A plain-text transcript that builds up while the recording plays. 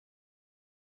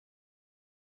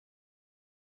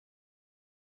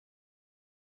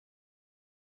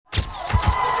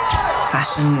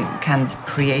fashion can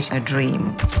create a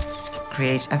dream,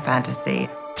 create a fantasy.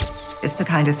 It's the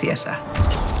kind of theatre.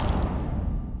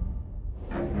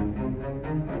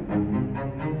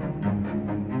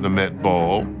 The Met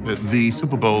Ball is the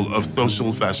Super Bowl of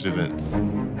social fashion events.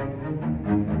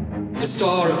 The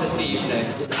star of this evening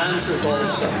is Andrew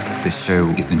Bolton. This show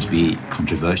is going to be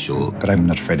controversial, but I'm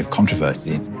not afraid of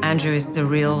controversy. Andrew is the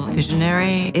real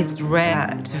visionary. It's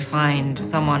rare to find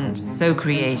someone so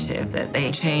creative that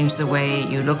they change the way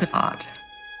you look at art.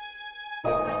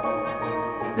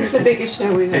 It's the biggest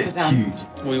show we've ever done. It's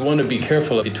huge. We want to be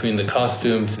careful between the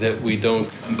costumes that we don't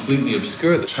completely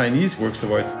obscure the Chinese works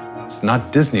of art. It's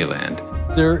not Disneyland.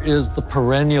 There is the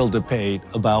perennial debate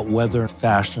about whether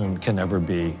fashion can ever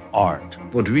be art.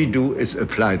 What we do is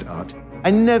applied art.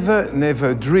 I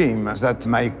never dream that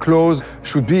my clothes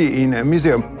should be in a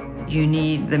museum. You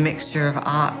need the mixture of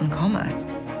art and commerce.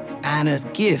 Anna's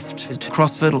gift is to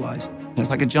cross-fertilize. It's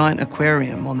like a giant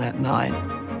aquarium on that night.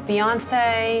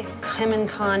 Beyonce, Kim and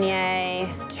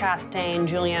Kanye, Chastain,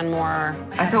 Julianne Moore.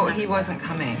 I thought he wasn't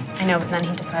coming. I know, but then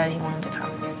he decided he wanted to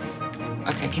come.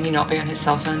 Okay, can you not be on his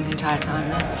cell phone the entire time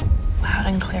then? Loud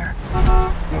and clear.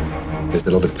 There's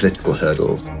a lot of political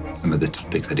hurdles. Some of the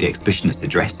topics that the exhibition is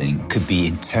addressing could be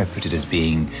interpreted as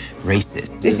being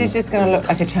racist. This is just going to look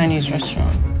like a Chinese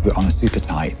restaurant. We're on a super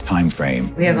tight time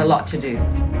frame. We have a lot to do.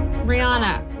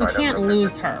 Rihanna, we can't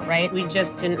lose her, right? We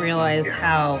just didn't realize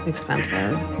how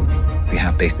expensive. We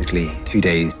have basically 2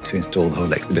 days to install the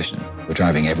whole exhibition. We're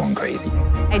driving everyone crazy.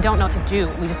 I don't know what to do.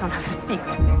 We just don't have the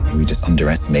seats. We just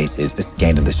underestimated the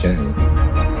scale of the show.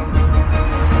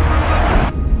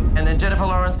 And then Jennifer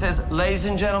Lawrence says, ladies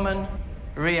and gentlemen,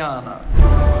 Rihanna.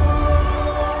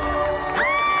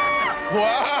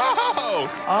 Wow!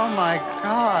 Oh my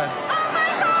God.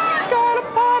 Got a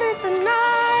party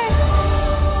tonight.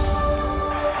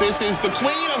 This is the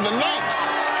queen of the night.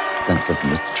 Sense of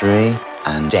mystery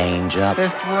and danger.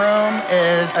 This room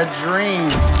is a dream.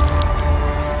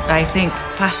 I think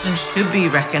fashion should be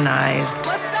recognized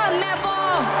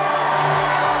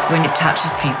when it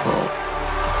touches people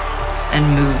and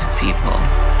moves people.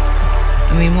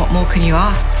 I mean, what more can you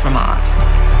ask from art?